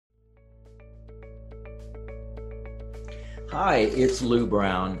Hi, it's Lou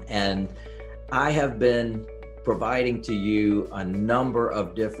Brown, and I have been providing to you a number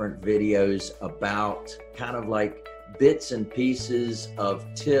of different videos about kind of like bits and pieces of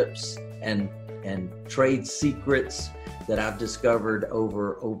tips and trade secrets that I've discovered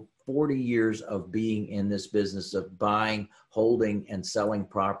over 40 years of being in this business of buying, holding, and selling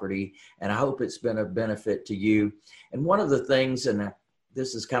property. And I hope it's been a benefit to you. And one of the things, and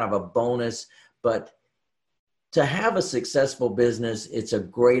this is kind of a bonus, but to have a successful business, it's a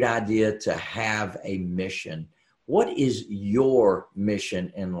great idea to have a mission. What is your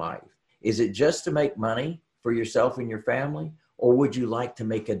mission in life? Is it just to make money for yourself and your family? Or would you like to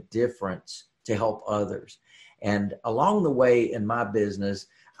make a difference to help others? And along the way in my business,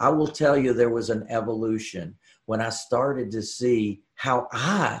 I will tell you there was an evolution when I started to see how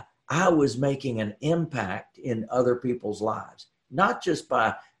I was making an impact in other people's lives, not just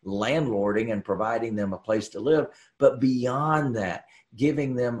by landlording and providing them a place to live, but beyond that,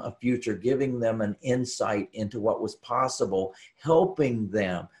 giving them a future, giving them an insight into what was possible, helping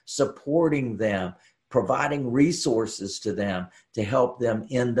them, supporting them, providing resources to them to help them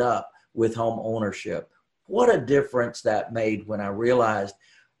end up with home ownership. What a difference that made when I realized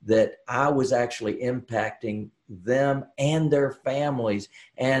that I was actually impacting them and their families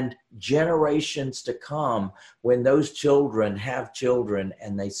and generations to come when those children have children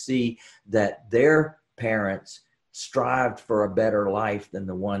and they see that their parents strived for a better life than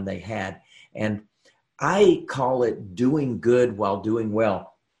the one they had. And I call it doing good while doing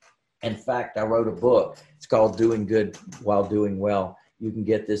well. In fact, I wrote a book. It's called Doing Good While Doing Well. You can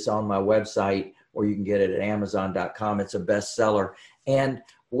get this on my website or you can get it at Amazon.com. It's a bestseller. And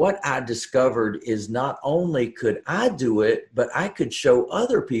what I discovered is not only could I do it, but I could show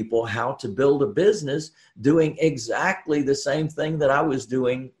other people how to build a business doing exactly the same thing that I was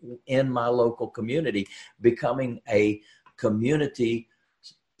doing in my local community, becoming a community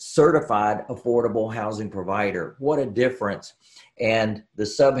certified affordable housing provider. What a difference. And the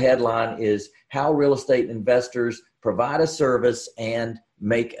subheadline is How Real Estate Investors Provide a Service and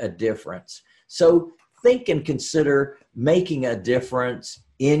Make a Difference. So think and consider making a difference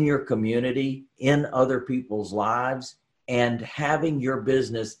in your community, in other people's lives, and having your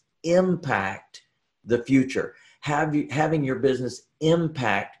business impact the future, having your business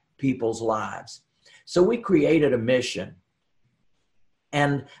impact people's lives. So we created a mission,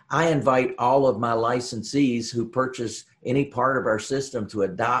 and I invite all of my licensees who purchase any part of our system to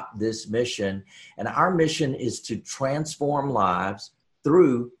adopt this mission. And our mission is to transform lives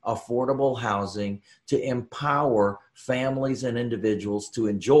through affordable housing to empower families and individuals to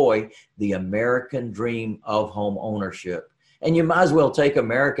enjoy the American dream of home ownership. And you might as well take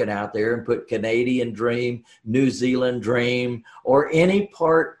American out there and put Canadian dream, New Zealand dream, or any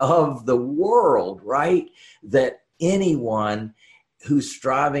part of the world, right? That anyone who's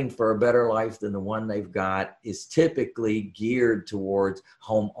striving for a better life than the one they've got is typically geared towards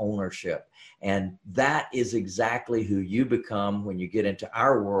home ownership. And that is exactly who you become when you get into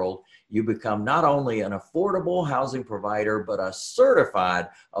our world. You become not only an affordable housing provider, but a certified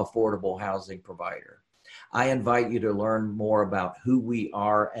affordable housing provider. I invite you to learn more about who we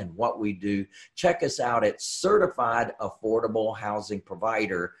are and what we do. Check us out at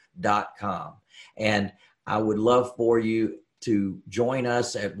certifiedaffordablehousingprovider.com. And I would love for you to join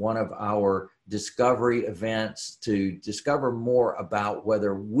us at one of our discovery events to discover more about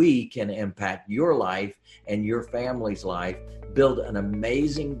whether we can impact your life and your family's life, build an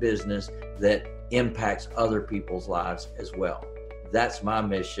amazing business that impacts other people's lives as well. That's my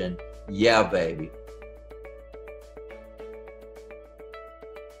mission. Yeah, baby.